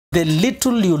The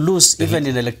little you lose, even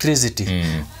in electricity,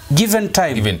 given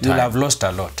time, you'll have lost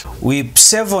a lot. We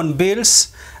save on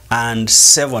bills and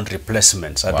save on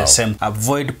replacements at the same time.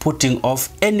 Avoid putting off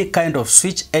any kind of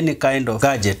switch, any kind of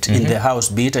gadget in the house,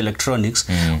 be it electronics,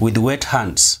 with wet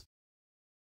hands.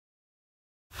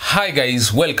 Hi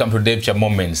guys, welcome to Devcha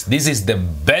Moments. This is the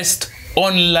best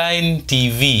online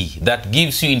TV that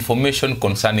gives you information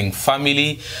concerning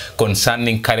family,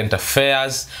 concerning current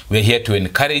affairs. We're here to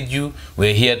encourage you.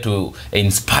 We're here to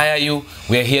inspire you.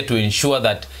 We're here to ensure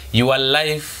that your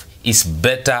life is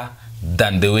better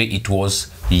than the way it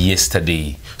was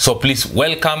yesterday. So please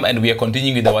welcome, and we are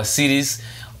continuing with our series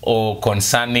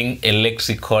concerning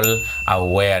electrical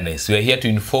awareness. We are here to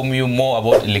inform you more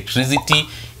about electricity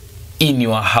in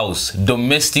your house,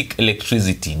 domestic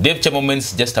electricity. Devcha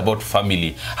Moments just about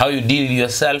family, how you deal with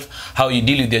yourself, how you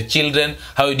deal with your children,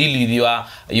 how you deal with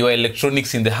your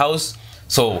electronics in the house.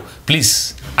 So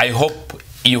please, I hope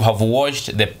you have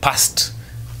watched the past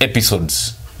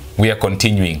episodes. We are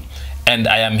continuing, and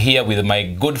I am here with my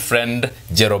good friend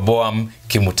Jeroboam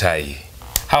Kimutai.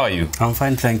 How are you? I'm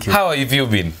fine, thank you. How have you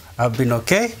been? I've been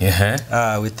okay.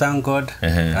 We thank God,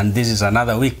 and this is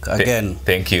another week again.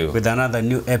 Thank you. With another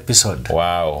new episode.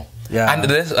 Wow. Yeah. And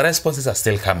the responses are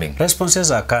still coming.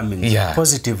 Responses are coming. Yeah.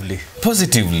 Positively.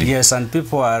 Positively. Yes, and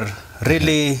people are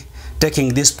really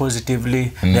taking this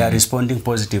positively. They are responding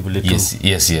positively too.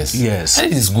 Yes. And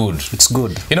it is good. It's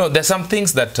good. You know, there's some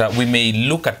things that we may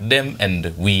look at them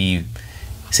and we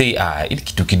say,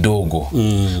 kitu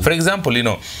kidogo. For example, you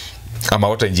know, I'm a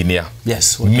water engineer.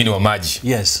 Yes. Mimi ni wa maji.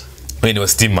 Yes. When it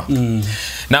was steamer.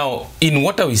 Now, in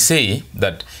water we say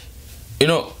that, you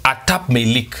know, a tap may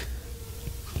leak.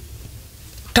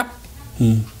 Tap,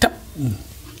 tap,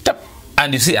 tap.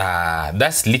 And you see,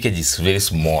 that leakage is very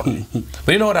small.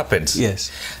 But you know what happens?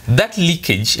 Yes. That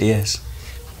leakage,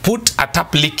 put a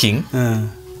tap leaking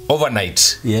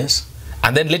overnight. Yes.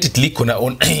 And then let it leak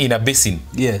in a basin.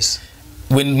 Yes.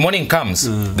 When morning comes,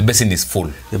 the basin is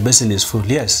full. The basin is full,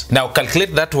 yes. Now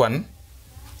calculate that one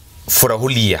for a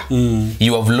whole year.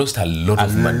 You have lost a lot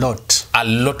of money. A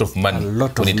lot of money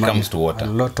when it comes to water. A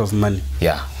lot of money.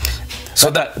 Yeah. So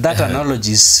that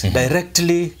analogy is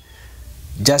directly,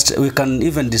 just we can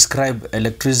even describe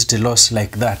electricity loss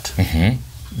like that.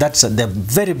 That's the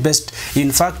very best.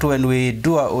 In fact, when we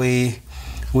do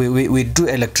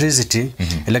electricity,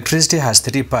 electricity has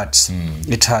three parts.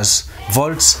 It has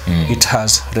volts, it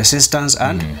has resistance,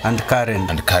 and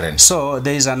current. So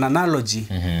there is an analogy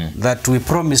that we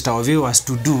promised our viewers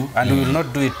to do, and we will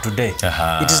not do it today.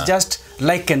 It is just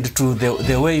likened to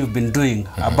the way you've been doing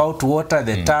about water,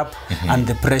 the tap, and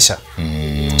the pressure.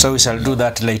 So we shall do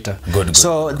that later. Good.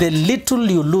 So the little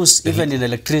you lose, even in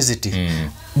electricity,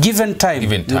 given time,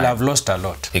 you'll have lost a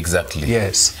lot. Exactly.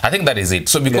 Yes. I think that is it.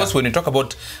 So because when you talk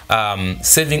about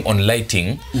saving on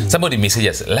lighting, somebody may say,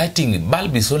 yes, lighting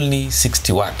bulb is only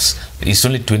 60 watts. It's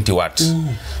only 20 watts.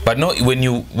 But no, when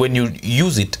you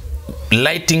use it,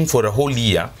 lighting for a whole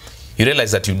year, you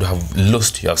realize that you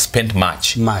have spent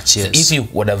much. Yes. So if you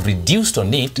would have reduced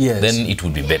on it, then it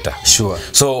would be better. Sure.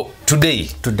 So today,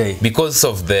 because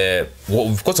of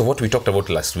what we talked about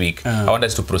last week, I want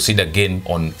us to proceed again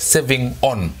on saving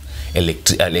on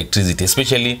electricity,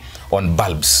 especially on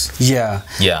bulbs. Yeah.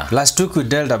 Last week we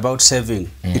dealt about saving.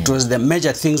 It was the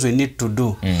major things we need to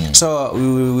do. So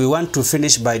we want to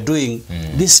finish by doing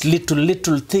these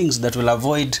little things that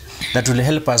will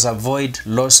help us avoid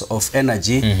loss of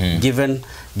energy given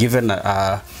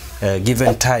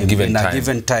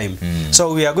time.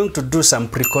 So we are going to do some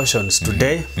precautions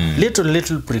today,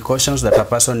 little precautions that a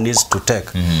person needs to take.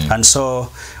 And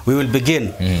so we will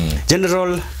begin.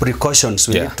 General precautions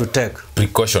we need to take.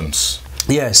 Precautions.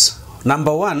 Yes.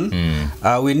 Number one,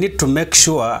 we need to make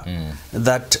sure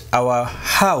that our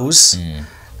house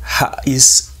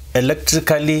is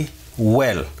electrically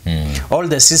well. All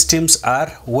the systems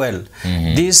are well.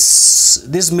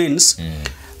 This means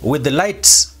with the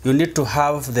lights, you need to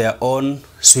have their own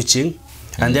switching,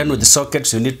 and then with the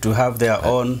sockets, you need to have their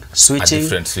own switching,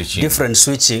 different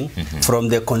switching from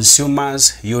the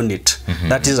consumer's unit.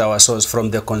 That is our source, from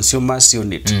the consumer's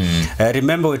unit.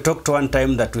 Remember, we talked one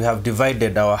time that we have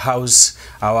divided our house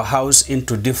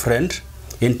into different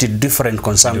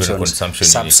consumptions,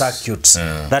 sub-circuits.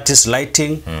 That is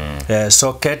lighting,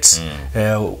 sockets,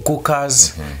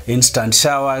 cookers, instant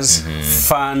showers,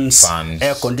 fans,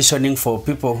 air conditioning for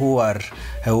people who are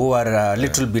a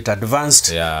little bit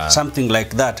advanced, something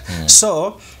like that.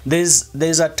 So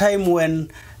there's a time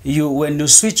when when you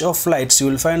switch off lights, you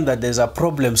will find that there's a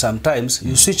problem sometimes.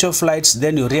 You switch off lights,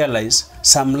 then you realize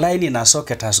some line in a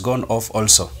socket has gone off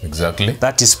also. Exactly.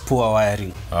 That is poor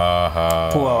wiring.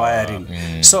 Poor wiring.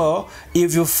 So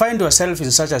if you find yourself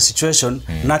in such a situation,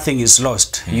 nothing is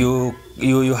lost. You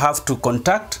have to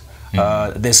contact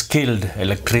the skilled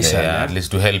electrician, at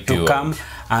least to help you come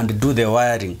and do the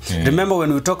wiring. Remember,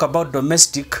 when we talk about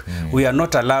domestic, we are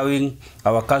not allowing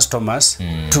our customers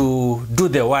to do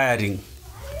the wiring.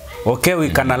 Okay, we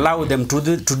can allow them to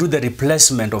do the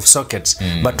replacement of sockets,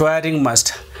 but wiring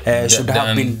must should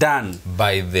have been done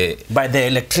by the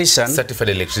electrician,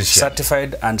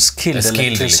 certified and skilled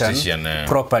electrician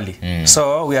properly.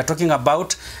 So we are talking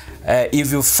about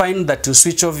if you find that you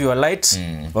switch off your lights,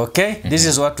 okay, this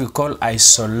is what we call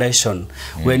isolation.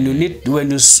 When you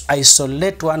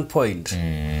isolate one point,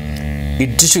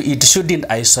 it shouldn't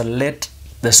isolate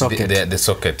the socket. The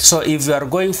socket. So if you are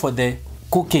going for the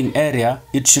cooking area,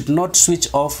 it should not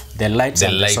switch off the lights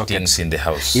and the sockets in the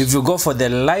house. If you go for the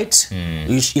lights,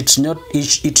 it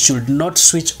should not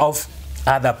switch off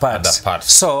other parts.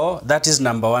 So that is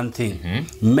number one thing.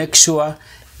 Make sure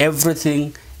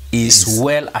everything is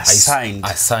well assigned,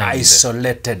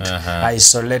 isolated.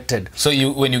 Isolated. So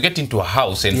when you get into a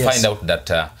house and find out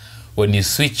that when you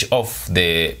switch off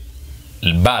the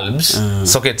bulbs,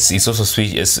 sockets is also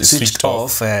switched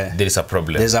off, there is a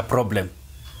problem. There's a problem.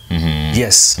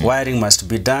 Yes, wiring must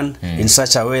be done in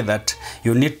such a way that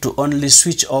you need to only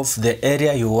switch off the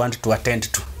area you want to attend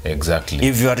to. Exactly.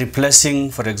 If you are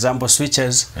replacing, for example,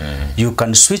 switches, you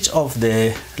can switch off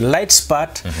the lights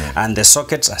part and the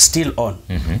sockets are still on.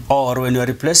 Or when you are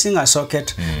replacing a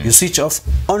socket, you switch off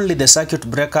only the circuit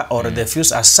breaker or the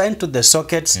fuse assigned to the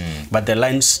sockets, but the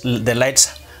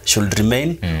lights should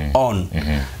remain on.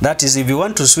 That is, if you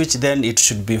want to switch, then it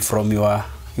should be from your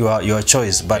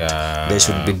choice, but they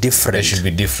should be different. They should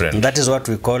be different. And that is what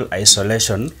we call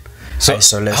isolation. So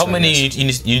how many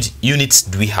units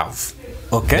do we have?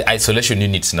 Okay. The isolation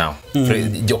units now.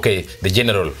 Okay, the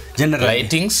general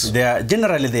lightings.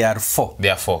 Generally they are four.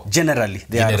 There are four. Generally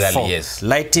they are four. Yes.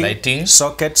 Lighting,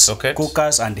 sockets,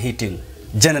 cookers, and heating.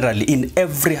 Generally in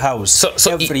every house,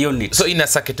 every unit. So in a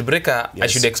circuit breaker, I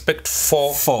should expect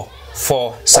four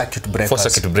circuit breakers. 4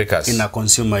 circuit breakers in a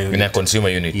consumer unit. In a consumer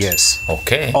unit. Yes.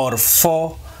 Okay. Or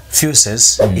 4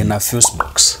 fuses in a fuse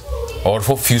box. Or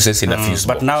 4 fuses in a fuse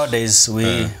box. But nowadays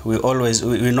we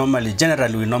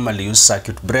normally use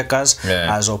circuit breakers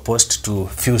as opposed to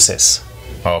fuses.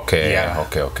 Okay.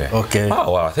 Okay.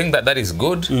 Oh, wow. I think that is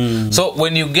good. So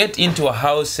when you get into a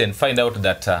house and find out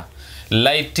that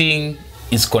lighting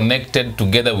is connected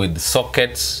together with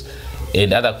sockets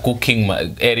and other cooking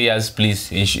areas, please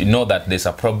know that there's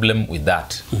a problem with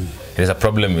that. There's a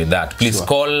problem with that. Please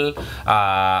call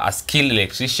a skilled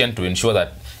electrician to ensure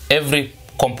that every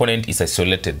component is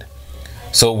isolated.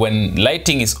 So when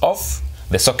lighting is off,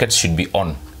 the sockets should be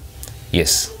on.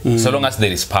 Yes, so long as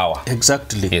there is power.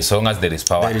 Exactly. Yes, so long as there is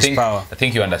power. I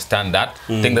think you understand that.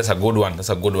 I think that's a good one. That's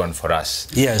a good one for us.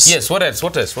 Yes. Yes. What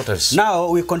else? Now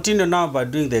we continue by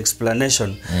doing the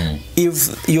explanation.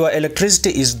 If your electricity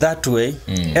is that way,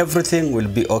 everything will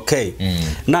be okay.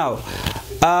 Now,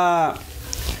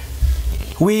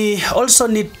 we also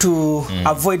need to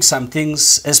avoid some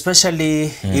things,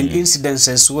 especially in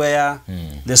incidences where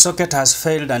the socket has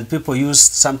failed and people use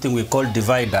something we call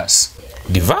dividers.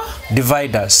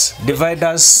 Dividers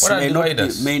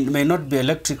may not be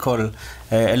electrical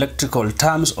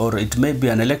terms, or it may be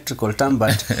an electrical term,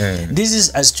 but this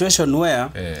is a situation where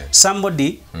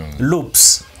somebody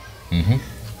loops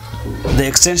the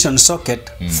extension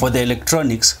socket for the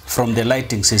electronics from the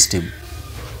lighting system.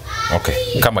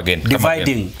 Okay, come again.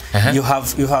 Dividing. You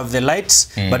have the lights,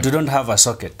 but you don't have a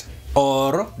socket,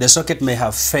 or the socket may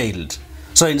have failed.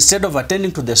 So instead of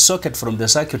attending to the socket from the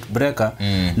circuit breaker,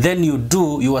 then you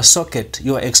do your socket,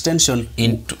 your extension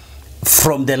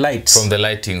from the lights, from the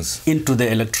lightings into the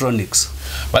electronics.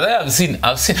 But I've seen.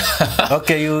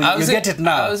 Okay, you get it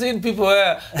now. I've seen people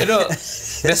where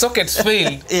the sockets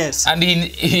failed. Yes. And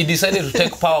he decided to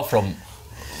take power from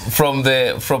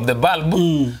the bulb,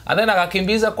 and then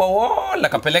akakimbiza kwa wall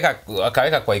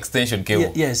akaweka kwa extension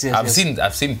cable. Yes. I've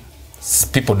seen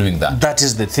people doing that. That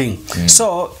is the thing.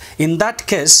 So in that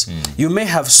case, you may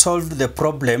have solved the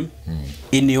problem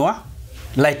in your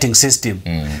lighting system,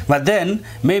 but then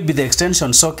maybe the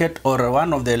extension socket or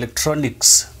one of the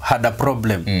electronics had a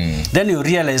problem. Then you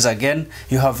realize again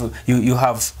you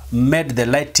have made the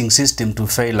lighting system to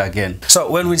fail again. So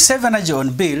when we save energy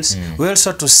on bills, we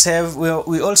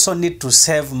also need to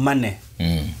save money.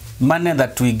 Money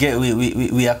that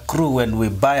we accrue when we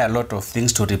buy a lot of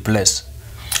things to replace.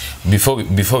 Before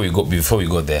we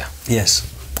go there. Yes.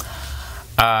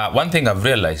 One thing I've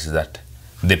realized is that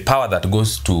the power that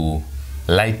goes to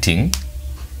lighting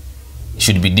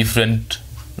should be different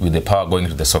with the power going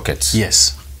to the sockets.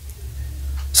 Yes.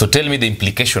 So tell me the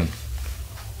implication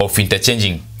of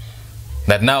interchanging,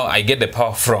 that now I get the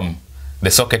power from the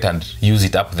socket and use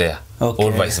it up there, okay,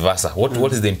 or vice versa.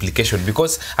 What is the implication?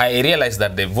 Because I realize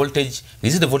that the voltage,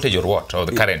 is it the voltage or what, or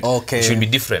the current? Okay. It should be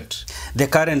different. The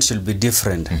current should be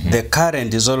different. The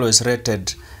current is always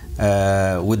rated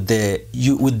with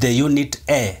the unit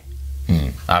A.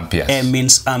 Amperes. A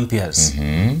means amperes.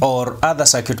 Or other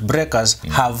circuit breakers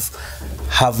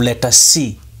have letter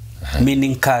C,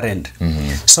 meaning current.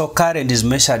 So current is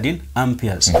measured in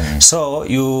amperes. So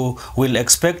you will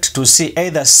expect to see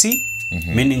either C,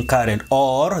 meaning current,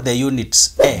 or the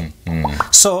units A.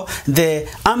 So the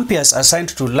amperes assigned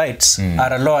to lights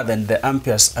are lower than the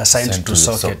amperes assigned to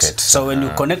sockets. So when you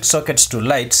connect sockets to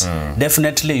lights,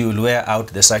 definitely you will wear out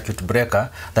the circuit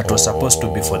breaker that was supposed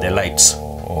to be for the lights.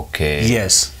 Okay.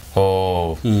 Yes.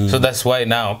 Oh, so that's why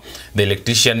now the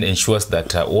electrician ensures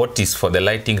that what is for the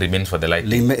lighting remains for the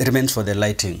lighting. Remains for the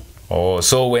lighting. Oh,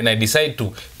 so when I decide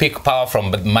to pick power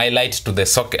from my light to the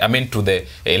socket, I mean to the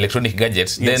electronic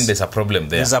gadgets, yes, then there's a problem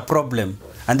there. There's a problem.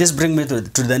 And this brings me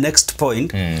to the next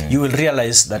point. You will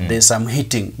realize that there's some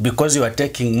heating because you are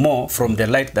taking more from the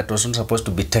light that wasn't supposed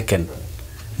to be taken.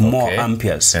 More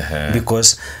amperes,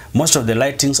 because most of the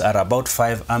lightings are about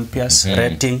 5 amperes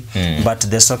rating, but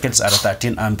the sockets are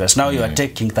 13 amperes. Now you are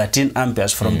taking 13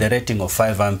 amperes from the rating of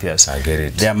 5 amperes. I get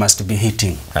it. There must be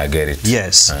heating. I get it.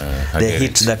 Yes, the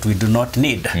heat that we do not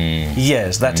need.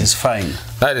 Yes, that is fine.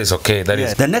 That is okay. That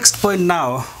is. The next point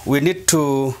now, we need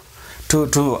to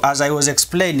as I was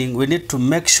explaining, we need to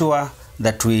make sure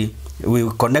that we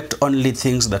connect only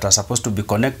things that are supposed to be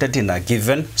connected in a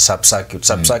given sub-circuit.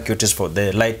 Sub-circuit is for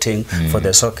the lighting, for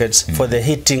the sockets, for the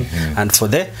heating, and for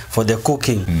the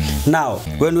cooking. Now,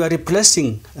 when we are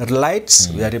replacing lights,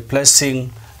 we are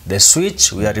replacing the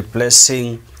switch, we are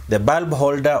replacing the bulb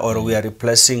holder, or we are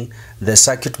replacing the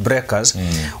circuit breakers,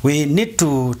 we need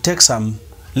to take some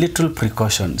little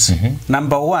precautions.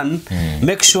 Number one,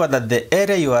 make sure that the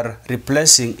area you are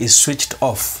replacing is switched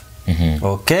off.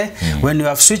 Okay, when you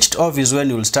have switched off is when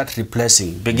you will start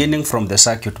replacing, beginning from the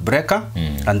circuit breaker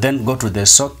and then go to the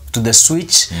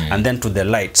switch and then to the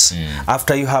lights.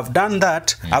 After you have done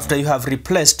that, after you have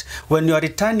replaced, when you are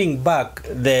returning back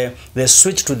the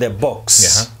switch to the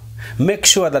box, make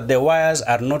sure that the wires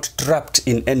are not trapped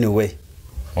in any way.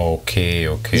 Okay,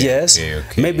 okay. Yes,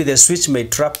 okay. Maybe the switch may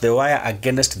trap the wire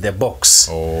against the box.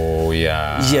 Oh,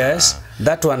 yeah. Yes,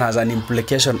 that one has an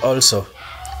implication also.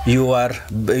 The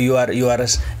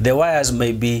wires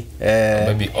may be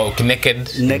naked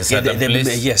in a certain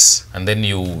place. Yes, and then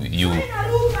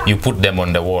you put them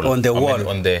on the wall. On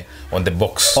the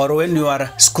box. Or when you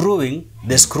are screwing,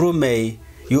 the screw may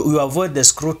you avoid the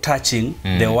screw touching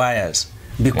the wires,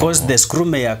 because the screw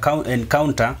may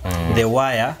encounter the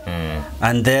wire,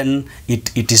 and then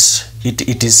it is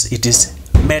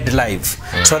made live,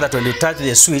 so that when you touch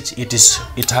the switch, it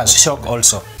has shock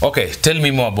also. Okay, tell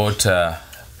me more about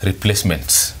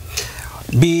replacements.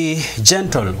 Be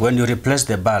gentle when you replace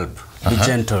the bulb. Be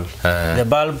gentle. The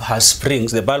bulb has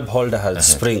springs. The bulb holder has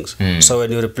springs. So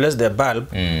when you replace the bulb,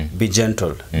 be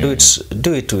gentle. Do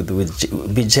it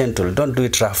with be gentle. Don't do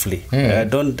it roughly.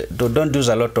 Don't use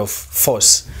a lot of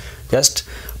force. Just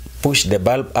push the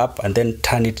bulb up and then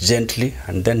turn it gently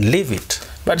and then leave it.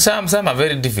 But some are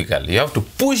very difficult. You have to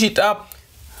push it up.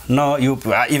 No,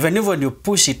 even when you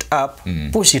push it up,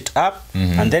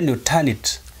 and then you turn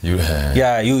it.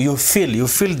 Yeah, you feel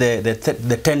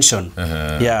the tension.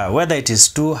 Yeah, whether it is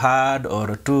too hard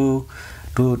or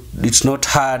it's not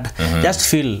hard. Just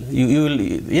feel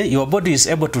your body is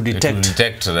able to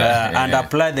detect and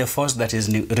apply the force that is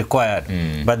required.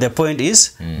 But the point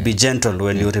is, be gentle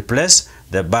when you replace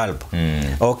the bulb.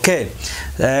 Okay,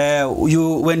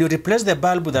 when you replace the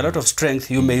bulb with a lot of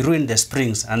strength, you may ruin the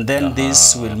springs, and then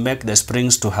this will make the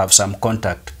springs to have some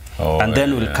contact, and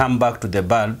then will come back to the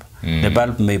bulb. The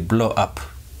bulb may blow up.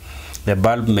 The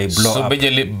bulb may blow up. So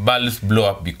basically, bulbs blow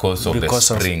up because of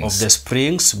the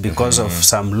springs. Because of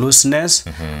some looseness,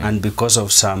 and because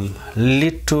of some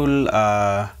little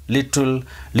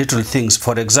things.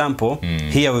 For example,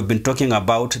 here we've been talking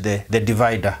about the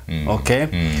divider. Okay,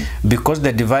 because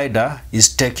the divider is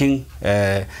taking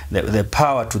the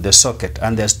power to the socket,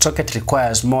 and the socket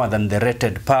requires more than the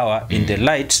rated power in the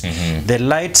lights. The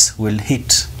lights will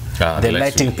hit. the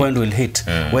lighting point will hit.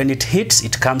 When it hits,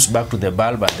 it comes back to the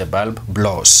bulb and the bulb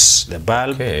blows. The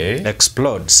bulb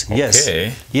explodes. Yes.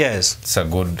 Yes. It's a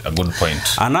good point.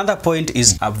 Another point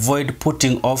is avoid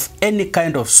putting off any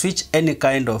kind of switch, any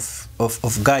kind of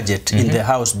gadget in the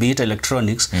house, be it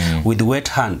electronics, with wet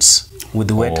hands.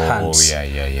 With wet hands.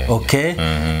 Okay?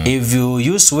 If you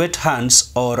use wet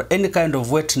hands or any kind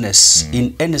of wetness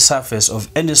in any surface of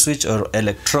any switch or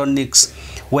electronics,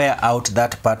 wear out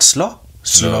that part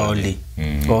slowly.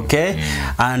 Okay?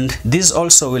 And this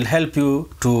also will help you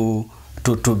to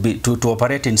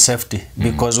operate in safety,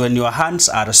 because when your hands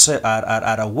are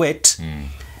wet,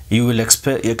 you will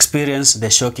experience the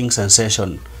shocking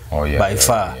sensation by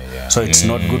far. So it's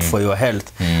not good for your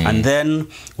health. And then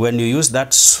when you use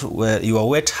that, your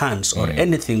wet hands or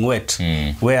anything wet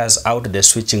wears out the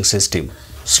switching system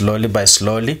slowly by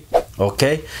slowly.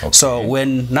 Okay? So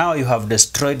when now you have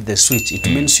destroyed the switch, it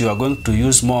means you are going to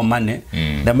use more money.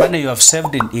 The money you have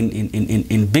saved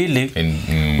in billing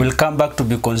will come back to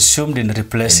be consumed in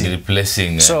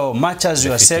replacing. So much as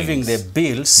you are saving the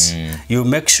bills, you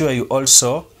make sure you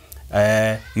also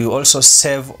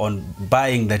save on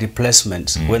buying the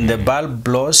replacements. When the bulb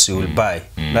blows, you will buy.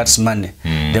 That's money.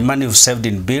 The money you've saved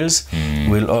in bills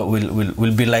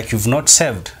will be like you've not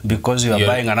saved, because you're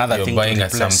buying another thing to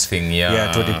replace.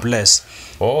 To replace.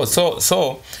 Oh,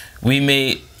 so we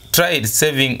may try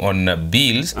saving on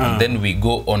bills, and then we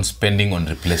go on spending on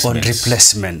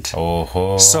replacement.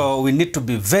 So we need to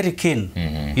be very keen.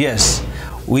 Yes,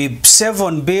 we save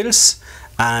on bills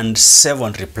and save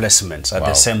on replacements at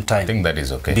the same time. I think that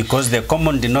is okay. Because the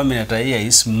common denominator here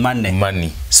is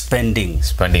money. Spending.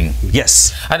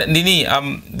 Yes. And Nini,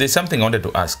 there's something I wanted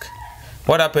to ask.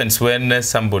 What happens when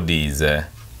somebody is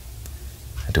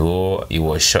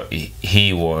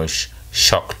he was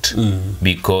shocked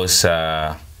because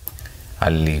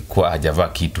alikuwa hajavaa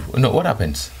kitu? No, what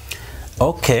happens?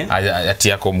 Okay. Ati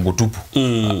yako mgutupu.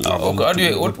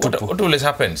 What always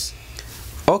happens?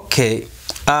 Okay.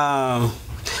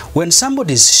 When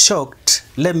somebody is shocked,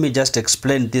 let me just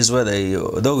explain this,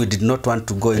 though we did not want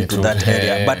to go into that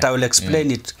area, but I will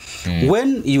explain it.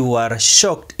 When you are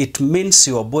shocked, it means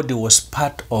your body was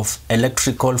part of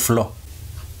electrical flow.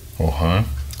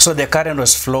 So the current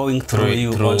was flowing through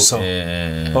you also.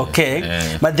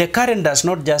 Okay? But the current does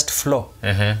not just flow.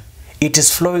 It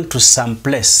is flowing to some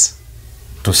place.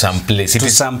 To some place.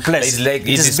 It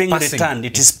is being returned.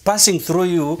 It is passing through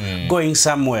you, going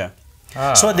somewhere.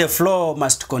 So the flow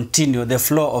must continue, the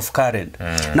flow of current.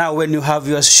 Now, when you have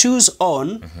your shoes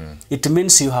on, it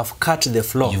means you have cut the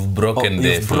flow. You've broken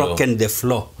the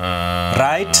flow.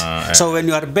 Right? So when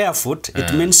you are barefoot,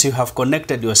 it means you have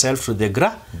connected yourself to the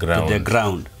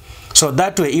ground. So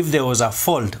that way, if there was a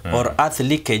fault or earth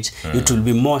leakage, it will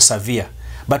be more severe.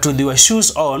 But with your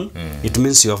shoes on, it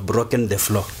means you have broken the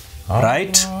flow.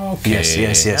 Right? Okay.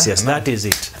 Yes. That is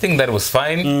it. I think that was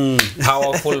fine.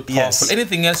 Powerful. Yes.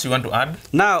 Anything else you want to add?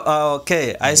 Now,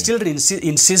 okay, I still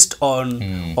insist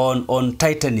on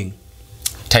tightening.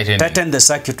 Tighten the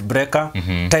circuit breaker,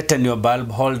 tighten your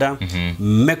bulb holder,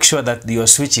 make sure that your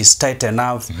switch is tight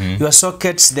enough, your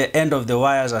sockets, the end of the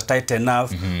wires are tight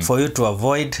enough for you to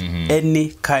avoid any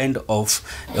kind of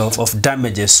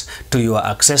damages to your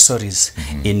accessories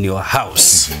in your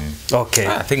house. Okay.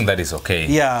 I think that is okay.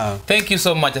 Yeah. Thank you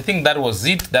so much. I think that was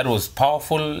it. That was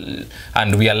powerful,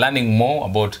 and we are learning more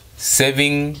about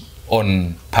saving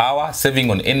on power, saving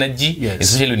on energy,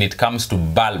 especially when it comes to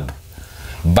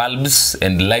bulbs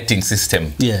and lighting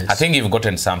system. Yes. I think you've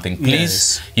gotten something.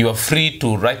 Please, you are free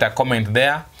to write a comment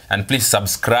there, and please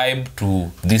subscribe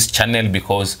to this channel,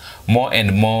 because more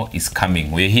and more is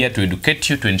coming. We're here to educate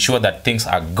you, to ensure that things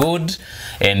are good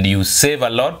and you save a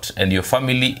lot and your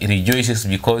family rejoices,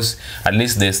 because at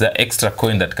least there's the extra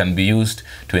coin that can be used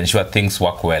to ensure things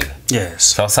work well. Yes.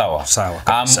 Sawa.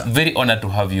 I'm very honored to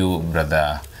have you,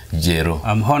 Brother Jero.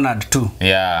 I'm honored too.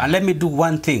 Yeah. And let me do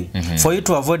one thing. For you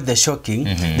to avoid the shocking,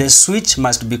 the switch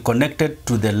must be connected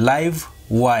to the live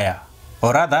wire.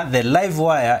 Or rather, the live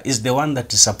wire is the one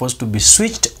that is supposed to be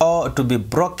switched or to be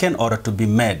broken or to be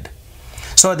made.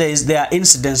 So there are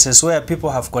incidences where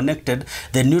people have connected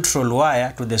the neutral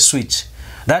wire to the switch.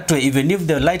 That way, even if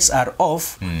the lights are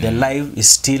off, the live is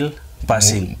still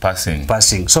passing.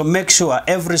 So make sure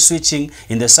every switching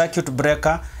in the circuit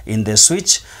breaker, in the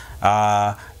switch,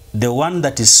 the one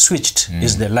that is switched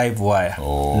is the live wire,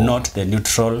 not the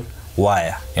neutral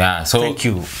wire. Yeah, so thank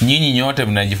you. Nyinyi nyote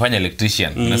mnajifanya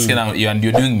electrician.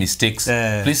 You're doing mistakes.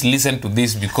 Please listen to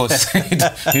this, because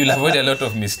you will avoid a lot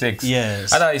of mistakes.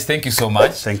 Yes. Otherwise, thank you so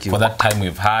much for that time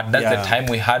we've had. That's the time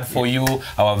we had for you,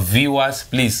 our viewers.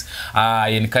 Please, I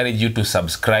encourage you to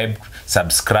subscribe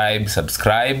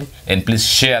subscribe, and please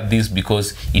share this,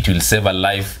 because it will save a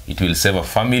life, it will save a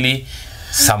family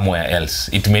somewhere else.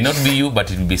 It may not be you, but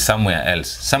it will be somewhere else,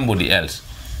 somebody else.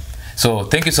 So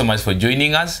thank you so much for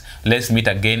joining us. Let's meet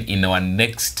again in our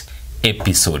next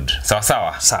episode.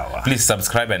 Sawa. Please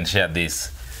subscribe and share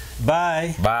this.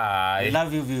 Bye.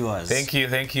 Love you, viewers. Thank you.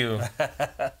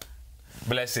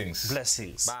 Blessings.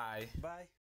 Bye. Bye.